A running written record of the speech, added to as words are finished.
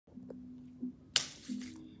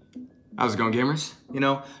How's it going, gamers? You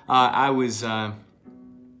know,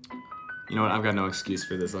 you know what, I've got no excuse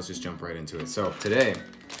for this. Let's just jump right into it. So today,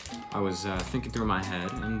 I was thinking through my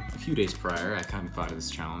head, and a few days prior, I kind of thought of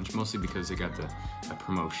this challenge, mostly because I got a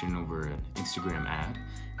promotion over an Instagram ad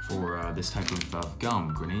for this type of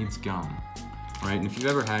gum, Grenades gum, right? And if you've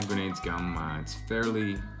ever had Grenades gum, it's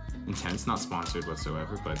fairly intense, not sponsored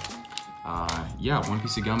whatsoever, but yeah, one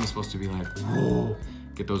piece of gum is supposed to be like, whoa,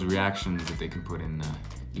 get those reactions that they can put in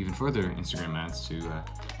even further Instagram ads to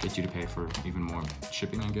get you to pay for even more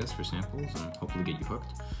shipping, I guess, for samples and hopefully get you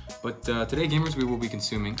hooked. But today, gamers, we will be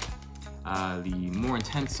consuming the more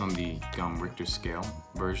intense on the gum Richter scale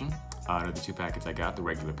version out of the two packets I got, the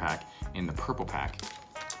regular pack and the purple pack.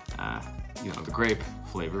 You know, the grape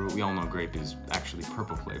flavor, but we all know grape is actually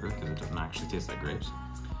purple flavor because it doesn't actually taste like grapes.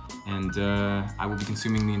 And I will be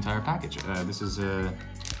consuming the entire package. This is,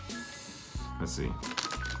 let's see.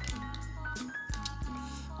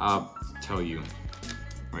 I'll tell you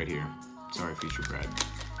right here. Sorry, future Brad.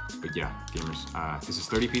 But yeah, gamers, this is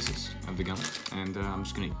 30 pieces of the gum, and I'm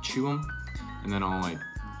just gonna chew them, and then I'll like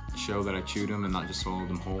show that I chewed them and not just swallow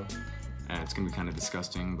them whole. It's gonna be kind of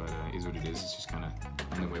disgusting, but it is what it is. It's just kind of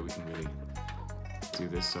the only way we can really do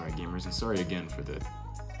this. Sorry, gamers, and sorry again for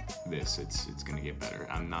this. It's gonna get better.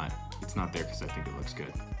 It's not there because I think it looks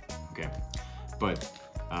good. Okay, but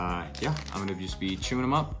yeah, I'm gonna just be chewing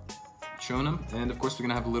them up, showing them, and of course we're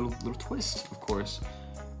gonna have a little twist, of course.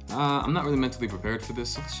 I'm not really mentally prepared for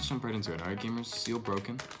this, so let's just jump right into it. All right, gamers, seal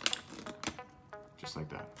broken, just like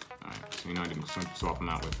that. All right, so you know I didn't swap them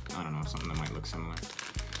out with, I don't know, something that might look similar.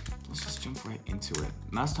 Let's just jump right into it.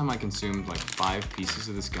 Last time I consumed like 5 pieces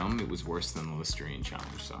of this gum, it was worse than the Listerine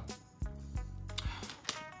challenge, so.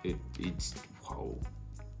 It's, whoa.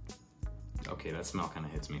 Okay, that smell kind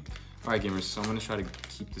of hits me. All right, gamers, so I'm gonna try to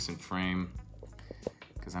keep this in frame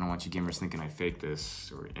because I don't want you gamers thinking I faked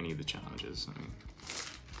this or any of the challenges. I mean,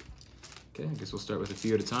 okay, I guess we'll start with a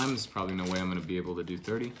few at a time. There's probably no way I'm gonna be able to do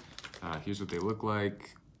 30. Here's what they look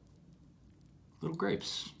like. Little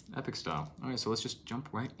grapes, epic style. All right, so let's just jump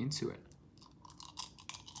right into it.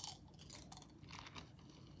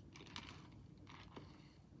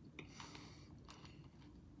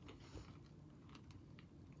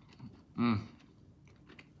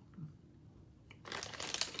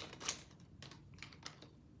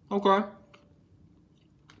 Okay.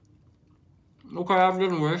 Okay, I've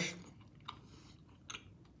done worse.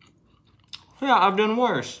 Yeah, I've done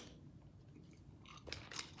worse.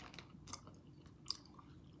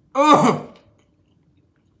 Ugh!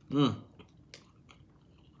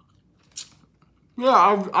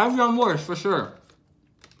 Yeah, I've done worse, for sure.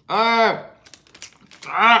 Well,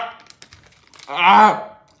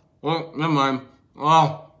 never mind.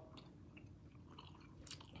 Oh.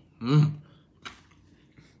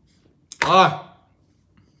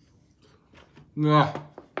 Yeah.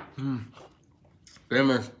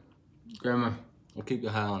 Gamers, I'll keep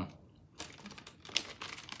your hat on.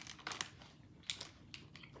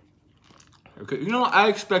 Okay, you know what? I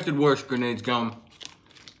expected worse, Grenades gum.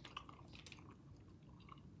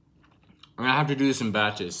 And I have to do this in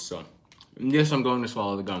batches, so. Yes, I'm going to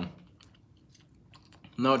swallow the gum.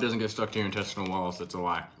 No, it doesn't get stuck to your intestinal walls, that's a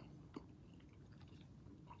lie.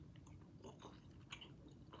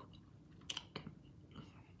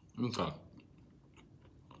 Okay.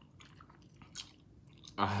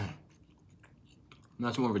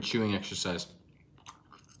 That's more of a chewing exercise.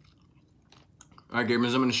 Alright,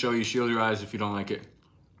 gamers, I'm going to show you. Shield your eyes if you don't like it.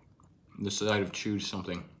 The side of chewed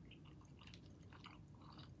something.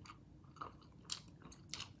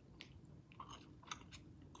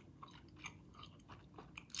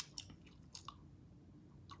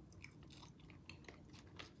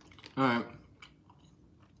 Alright.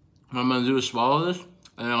 What I'm going to do is swallow this,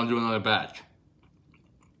 and then I'll do another batch.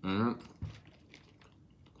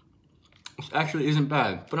 This actually isn't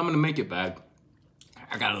bad, but I'm going to make it bad.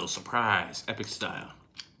 I got a little surprise, epic style.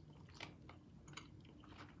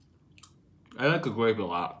 I like the grape a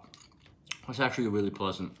lot. It's actually really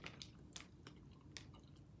pleasant.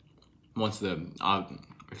 Once the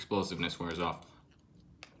explosiveness wears off.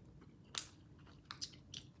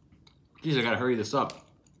 Geez, I gotta hurry this up.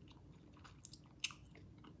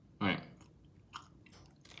 Alright.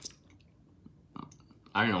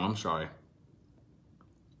 I know, I'm sorry.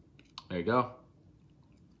 There you go.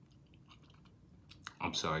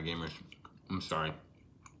 I'm sorry, gamers. I'm sorry.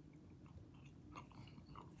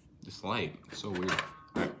 This light is so weird.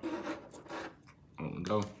 Alright. Let it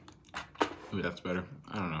go. Maybe that's better.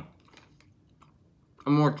 I don't know.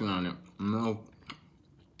 I'm working on it. No.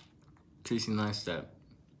 Tasting nice step.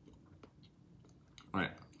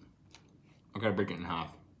 Alright. I gotta break it in half.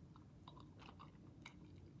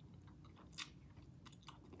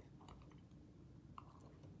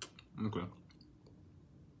 Okay.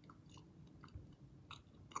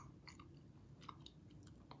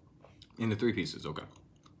 Into 3 pieces, okay.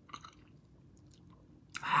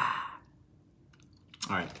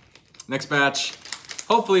 All right, next batch.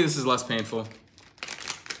 Hopefully this is less painful.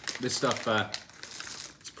 This stuff,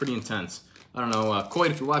 it's pretty intense. I don't know,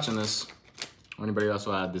 Coit, if you're watching this, or anybody else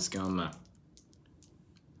who had this gum,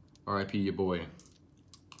 RIP your boy.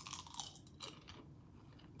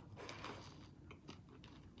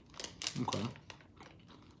 Okay.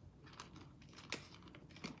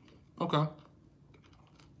 Okay.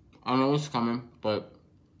 I don't know what's coming, but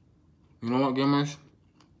you know what, gamers?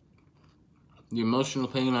 The emotional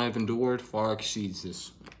pain I've endured far exceeds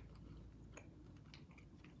this.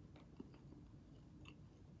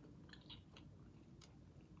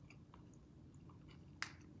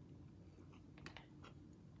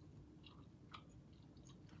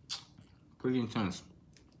 Pretty intense.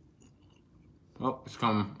 Oh, it's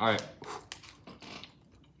coming. Alright.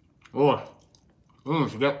 Oh. Oh,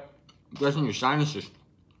 you get in your sinuses.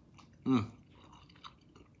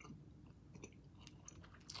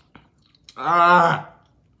 Ah!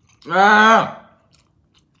 Ah!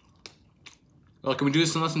 Well, can we do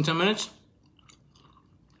this in less than 10 minutes?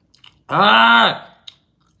 Ah!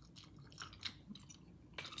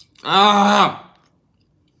 Ah!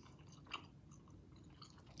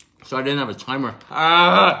 So I didn't have a timer.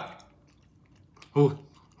 Ah! Ooh,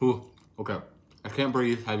 ooh. Okay. I can't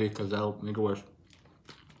breathe heavy because that'll make it worse.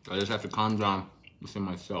 I just have to calm down within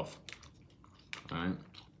myself. Alright?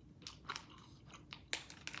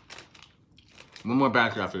 One more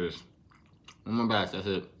batch after this. One more batch, that's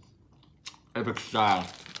it. Epic style.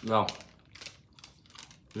 Well,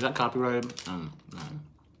 is that copyrighted? No.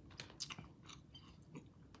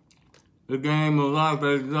 The game of life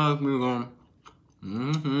has left me gone.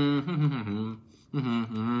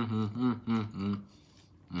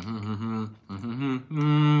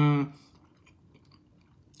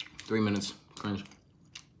 3 minutes. Cringe.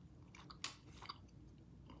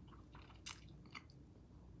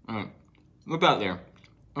 Alright. Look out there.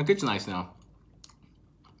 My kit's nice now.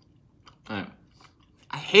 Alright.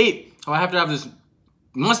 I hate how I have to have this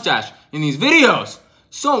mustache in these videos.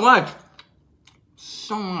 So much.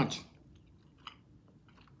 So much.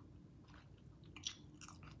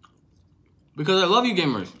 Because I love you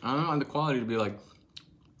gamers. I don't want the quality to be like,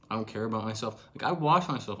 I don't care about myself. Like, I wash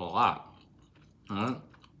myself a lot. Alright?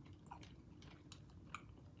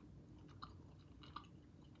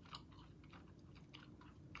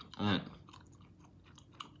 Alright.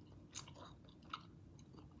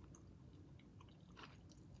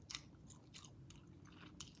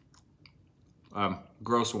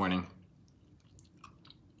 Gross warning.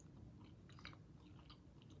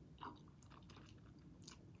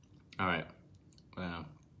 Alright.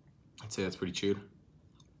 I'd say that's pretty chewed.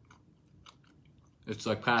 It's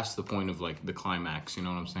like past the point of like the climax, you know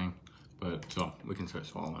what I'm saying? But so we can start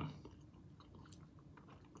swallowing.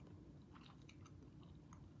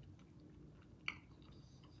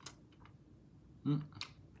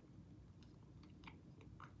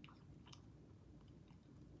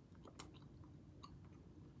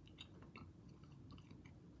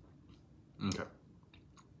 Okay.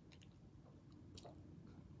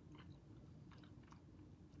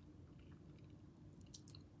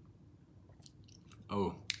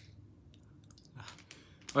 Oh.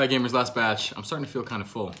 Alright gamers, last batch. I'm starting to feel kind of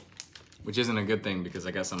full, which isn't a good thing because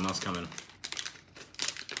I got something else coming.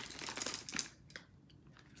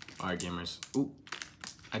 Alright gamers. Ooh.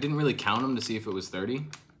 I didn't really count them to see if it was 30,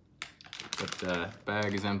 but the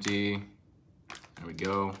bag is empty. There we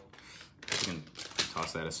go. We can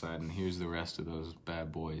toss that aside, and here's the rest of those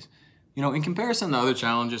bad boys. You know, in comparison to other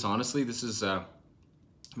challenges, honestly, this is, at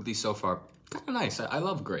least so far, kind of nice. I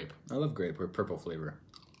love grape. I love grape or purple flavor.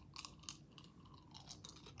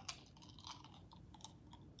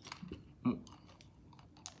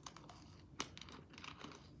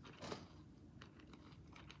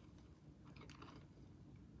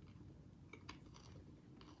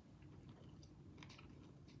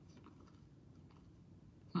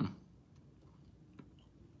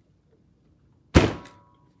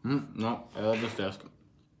 No, I love this desk.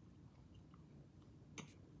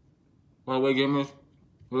 By the way, gamers,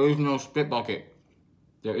 there is no spit bucket.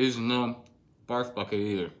 There is no barf bucket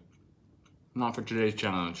either. Not for today's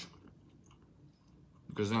challenge.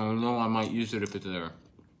 Because I know I might use it if it's there.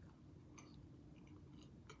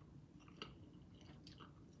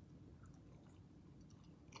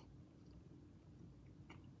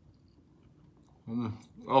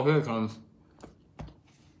 Oh, here it comes.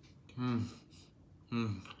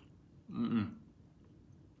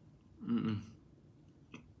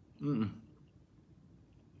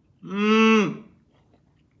 Mmm.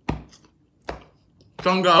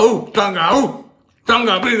 Tangau, tangau,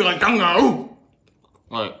 tangau, please like tangau.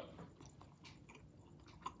 All right.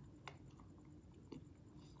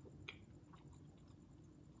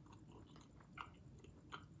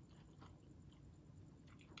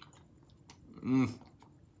 Mmm.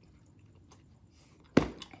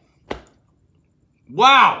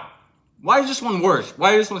 Wow. Why is this one worse?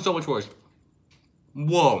 Why is this one so much worse?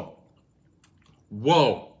 Whoa.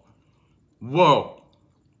 Whoa. Whoa.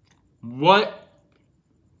 What?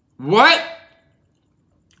 What?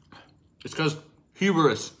 It's because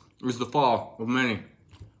hubris is the fall of many.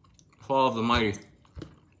 Fall of the mighty.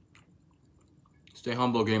 Stay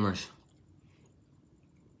humble, gamers.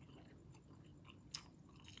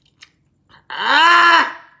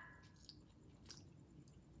 Ah!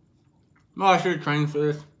 Oh, I should have trained for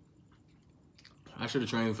this. I should have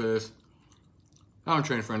trained for this. I don't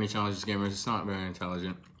train for any challenges, gamers. It's not very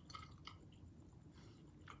intelligent.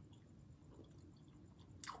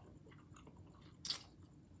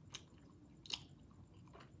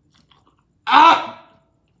 Ah!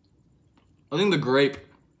 I think the grape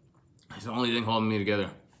is the only thing holding me together.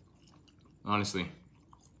 Honestly.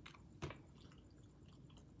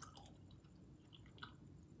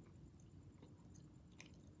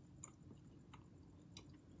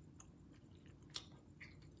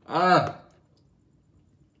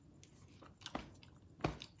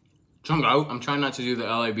 Chunk out. I'm trying not to do the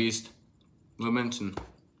LA Beast movements and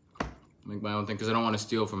make my own thing because I don't want to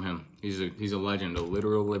steal from him. He's a legend, a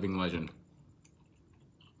literal living legend.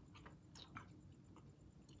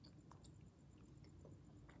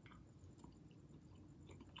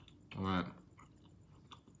 All right.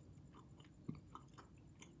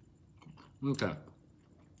 Okay.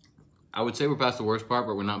 I would say we're past the worst part,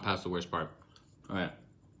 but we're not past the worst part. All right.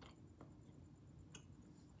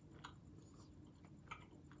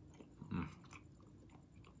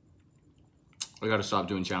 I gotta stop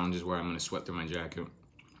doing challenges where I'm gonna sweat through my jacket.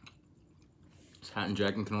 This hat and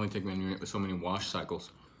jacket can only take so many wash cycles.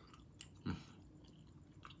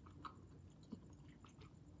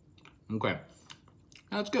 Okay.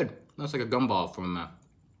 That's good. That's like a gumball from a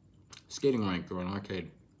skating rink or an arcade.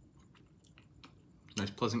 Nice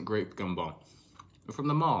pleasant grape gumball. Or from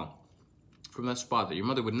the mall. From that spot that your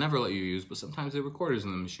mother would never let you use, but sometimes there were quarters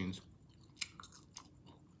in the machines.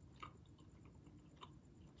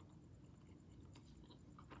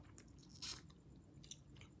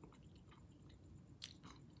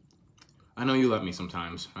 I know you let me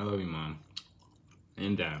sometimes. I love you, Mom.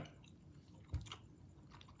 And Dad.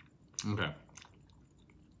 Okay.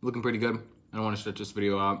 Looking pretty good. I don't want to stretch this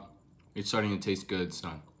video out. It's starting to taste good, so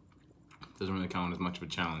it doesn't really count as much of a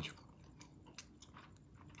challenge.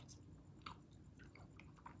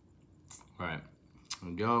 Alright. There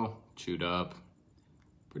we go. Chewed up.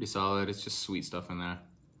 Pretty solid. It's just sweet stuff in there.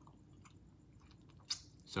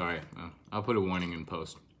 Sorry. I'll put a warning in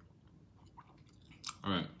post.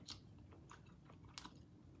 Alright.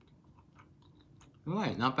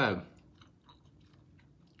 Alright, not bad.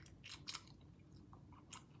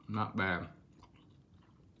 Not bad.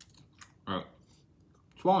 Alright.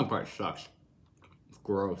 Swallowing part sucks. It's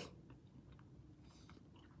gross.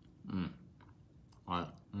 Alright.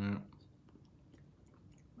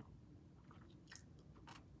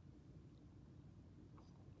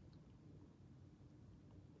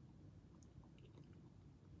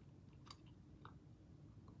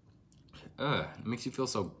 It makes you feel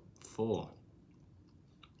so full.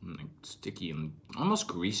 And like sticky and almost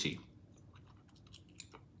greasy.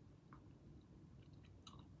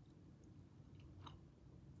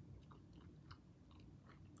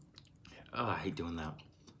 Oh, I hate doing that.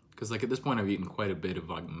 Because like at this point I've eaten quite a bit of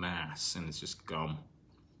like mass and it's just gum.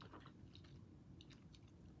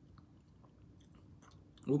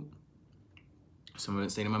 Oop. Some of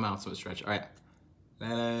it stayed in my mouth, so it stretched. All right.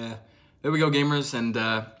 There we go, gamers. And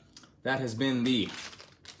that has been the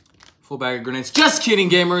full bag of grenades. Just kidding,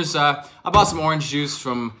 gamers. I bought some orange juice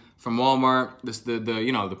from Walmart. This the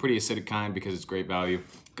pretty acidic kind because it's great value.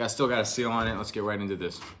 Still got a seal on it. Let's get right into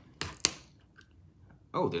this.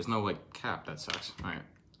 Oh, there's no like cap. That sucks. All right.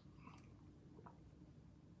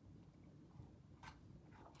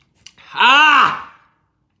 Ah!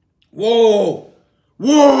 Whoa!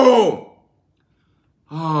 Whoa!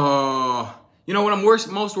 Oh, you know what I'm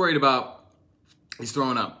most worried about is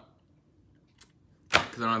throwing up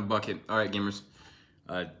because I don't have a bucket. All right, gamers.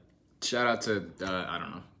 Shout out to I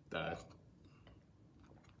don't know,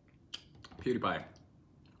 PewDiePie.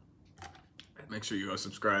 Make sure you go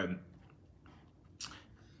subscribe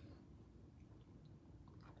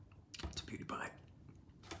to PewDiePie.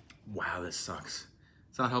 Wow, this sucks.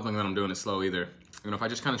 It's not helping that I'm doing it slow either. You know, if I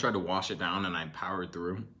just kind of tried to wash it down and I powered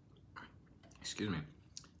through, excuse me,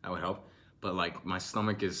 that would help. But like my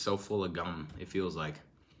stomach is so full of gum, it feels like,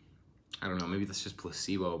 I don't know, maybe that's just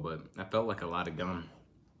placebo, but I felt like a lot of gum.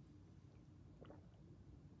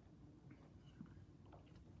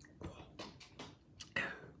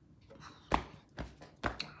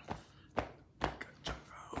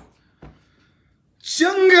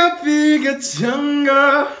 Chunga big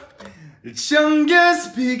chunga,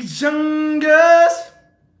 chungus big chungus.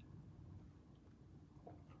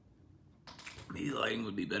 Maybe the lighting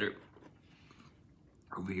would be better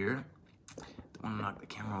over here. Don't want to knock the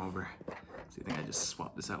camera over. So I think I just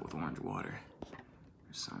swapped this out with orange water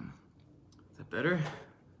or some. Is that better?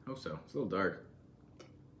 I hope so. It's a little dark.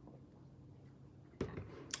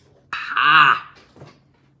 Ah!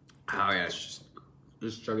 Oh yeah,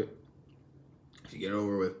 just chug it. To get it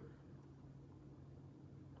over with.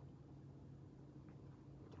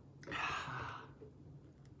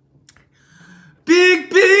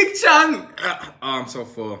 Big chunk. Oh, I'm so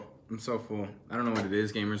full. I'm so full. I don't know what it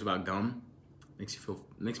is, gamers, about gum. Makes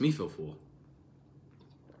me feel full.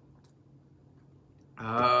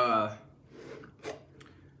 Oh,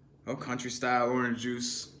 country style orange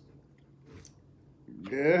juice.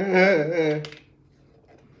 Yeah.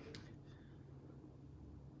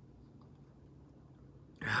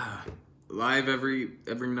 Live every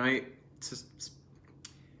night,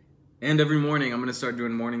 and every morning. I'm gonna start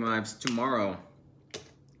doing morning lives tomorrow.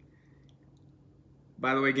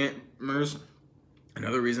 By the way, gamers,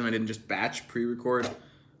 another reason I didn't just batch pre-record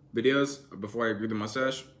videos before I grew the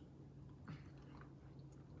mustache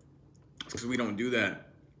is because we don't do that.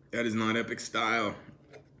 That is not epic style,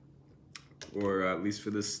 or at least for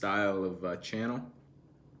this style of channel.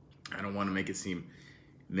 I don't want to make it seem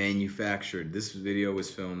manufactured. This video was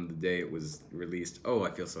filmed the day it was released. Oh,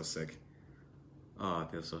 I feel so sick. Oh, I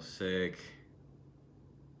feel so sick.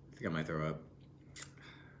 I think I might throw up.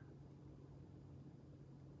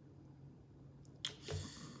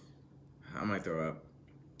 I might throw up.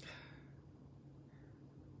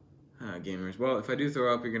 Gamers. Well, if I do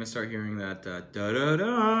throw up, you're gonna start hearing that da da da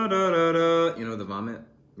da da da. You know, the vomit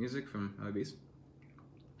music from Beast.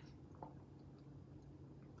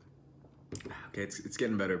 Okay, it's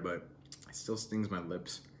getting better, but it still stings my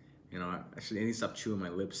lips. You know, actually, I need to stop chewing my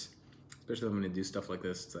lips, especially when I'm gonna do stuff like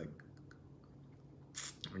this. It's like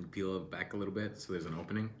I'm gonna peel it back a little bit so there's an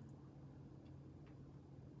opening.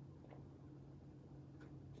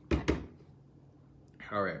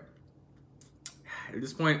 All right. At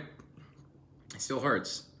this point, it still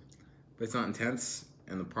hurts, but it's not intense.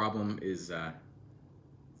 And the problem is,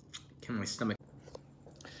 can my stomach?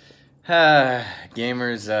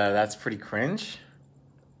 Gamers, that's pretty cringe.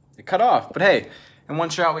 It cut off, but hey, in one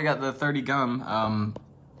shot we got the 30 gum.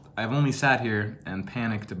 I've only sat here and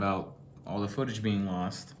panicked about all the footage being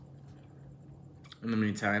lost. In the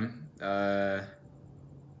meantime, I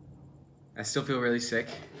still feel really sick.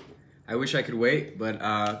 I wish I could wait, but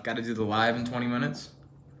gotta do the live in 20 minutes.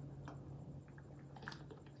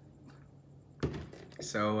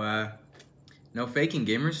 So, no faking,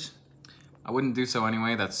 gamers. I wouldn't do so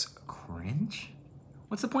anyway. That's cringe.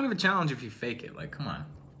 What's the point of a challenge if you fake it? Like, come on.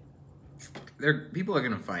 People are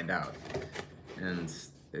gonna find out, and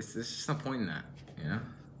there's just no point in that, you know.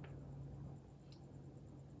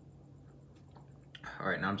 All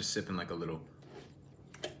right, now I'm just sipping like a little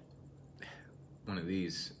one of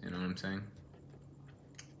these. You know what I'm saying?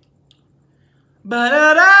 Ba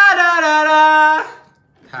da da da da da.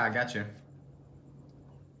 Ha, I got you.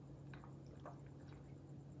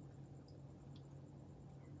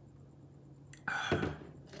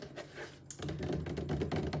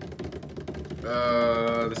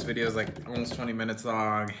 This video is like almost 20 minutes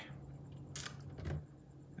long.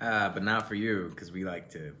 But not for you, because we like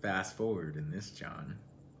to fast forward in this, John.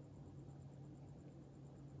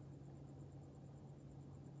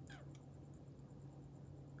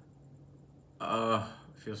 I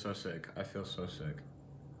feel so sick. I feel so sick.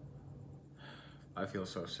 I feel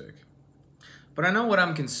so sick. But I know what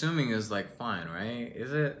I'm consuming is like fine, right?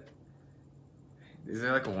 Is there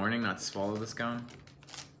like a warning not to swallow this gum?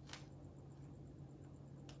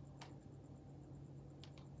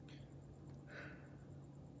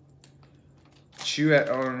 Chew at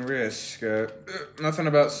own risk. Nothing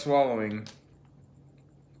about swallowing.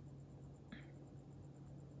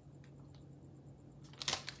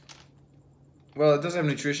 Well, it does have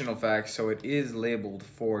nutritional facts, so it is labeled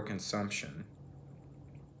for consumption.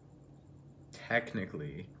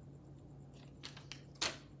 Technically.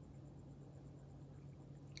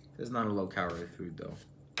 This is not a low-calorie food, though.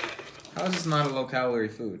 How is this not a low-calorie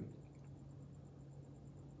food?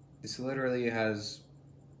 This literally has,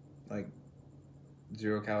 like,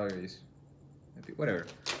 0 calories. Whatever.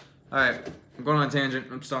 Alright, I'm going on a tangent.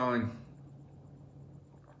 I'm stalling.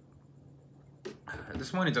 At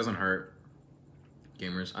this point, it doesn't hurt.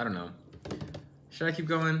 Gamers, I don't know. Should I keep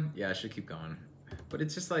going? Yeah, I should keep going. But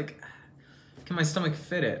it's just like, can my stomach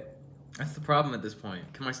fit it? That's the problem at this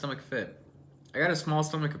point. Can my stomach fit? I got a small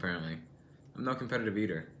stomach, apparently. I'm no competitive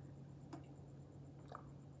eater.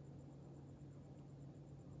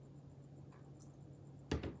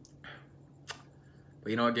 But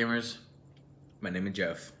you know what, gamers? My name is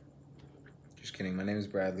Jeff. Just kidding, my name is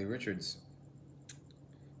Bradley Richards.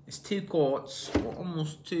 It's 2 quarts, or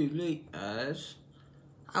almost 2 litres.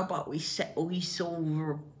 How about we settle this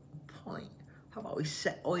over a pint? How about we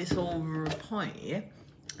settle this over a pint, yeah?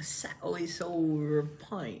 Settle this over a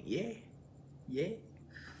pint, yeah? Yeah?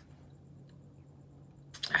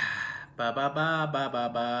 Ba ba ba ba ba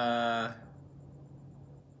ba.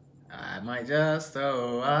 I might just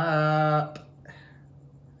throw up.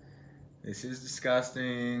 This is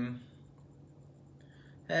disgusting.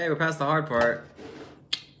 Hey, we're past the hard part.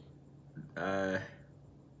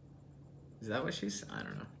 Is that what she's? I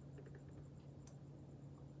don't know.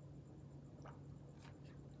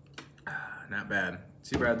 Not bad.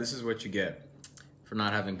 See, Brad, this is what you get for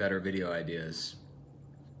not having better video ideas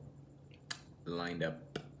lined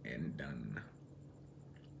up and done.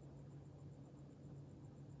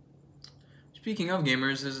 Speaking of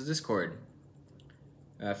gamers, there's a Discord.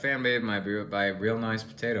 Fan made by Real Nice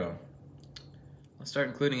Potato. I'll start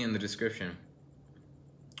including it in the description.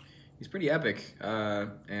 He's pretty epic,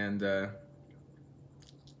 and there's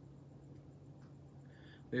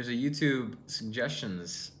a YouTube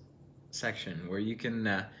suggestions section where you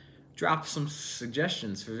can drop some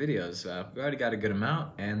suggestions for videos. We already got a good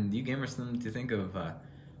amount, and you gamers seem to think of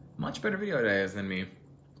much better video ideas than me.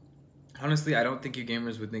 Honestly, I don't think you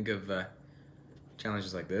gamers would think of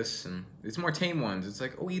challenges like this, and it's more tame ones. It's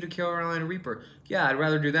like, oh, eat a Carolina Reaper. Yeah, I'd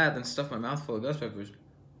rather do that than stuff my mouth full of ghost peppers.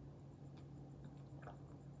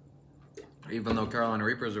 Even though Carolina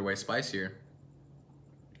Reapers are way spicier,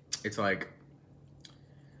 it's like,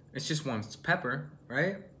 it's just one pepper,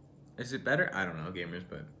 right? Is it better? I don't know, gamers,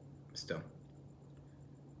 but still.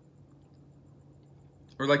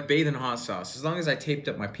 Or like bathe in hot sauce. As long as I taped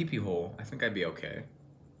up my pee-pee hole, I think I'd be okay.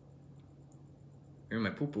 Or my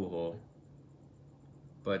poo-poo hole.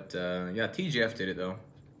 But yeah, TGF did it though,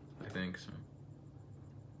 I think so.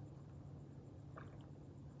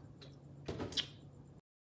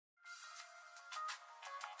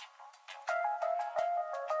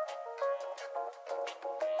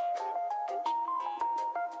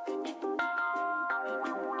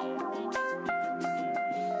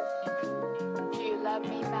 Do you love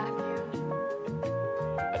me, Matthew?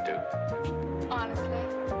 I do. Honestly?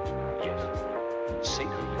 Yes.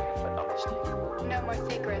 Secretly, but honestly. No more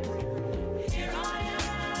secrets.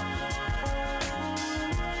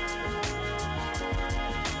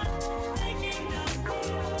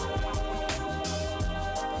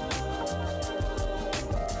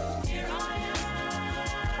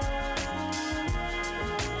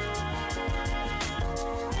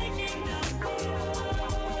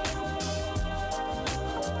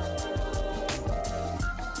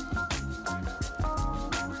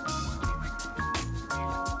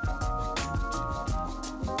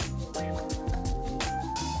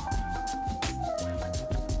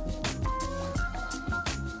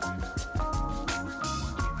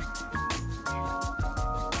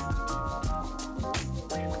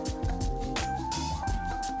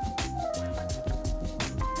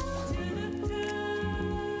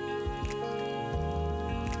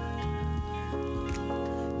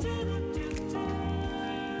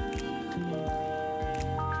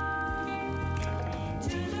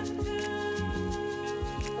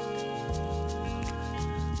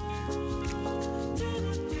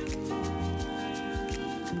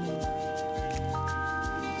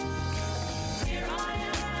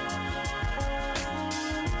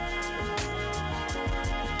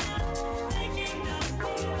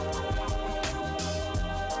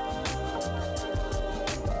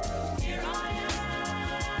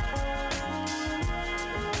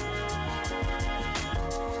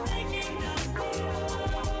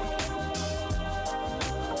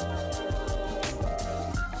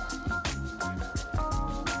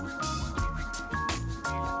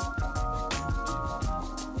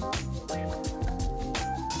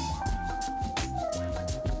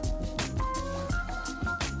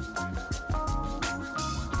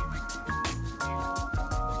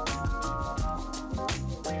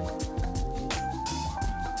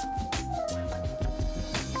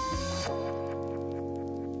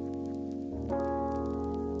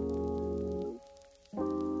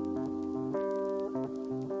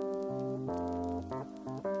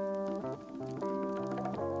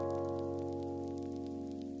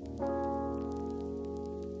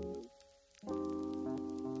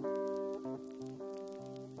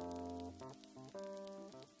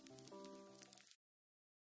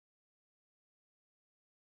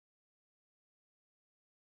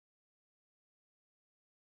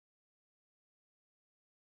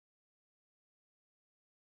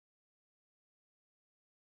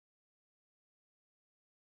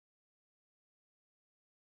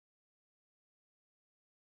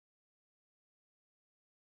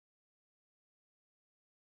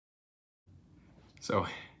 So,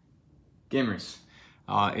 gamers,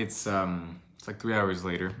 it's like 3 hours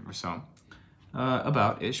later or so,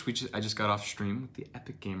 about-ish. I just got off stream with the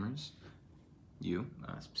Epic Gamers. You,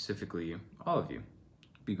 specifically you, all of you.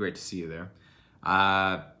 Be great to see you there.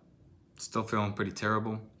 Still feeling pretty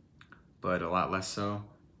terrible, but a lot less so.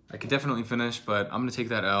 I could definitely finish, but I'm gonna take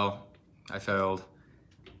that L. I failed.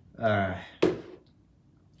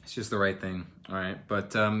 It's just the right thing, all right?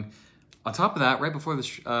 But on top of that, right before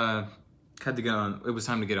this, it was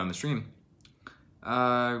time to get on the stream,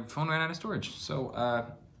 phone ran out of storage. So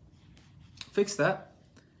fixed that,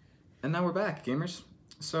 and now we're back, gamers.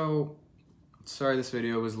 So sorry this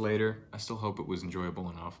video was later. I still hope it was enjoyable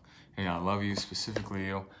enough. Hey, I love you, specifically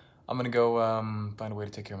you. I'm gonna go find a way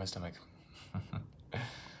to take care of my stomach.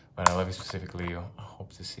 But I love you specifically you. I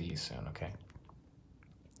hope to see you soon, okay?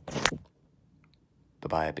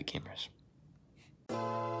 Bye-bye, Epic Gamers.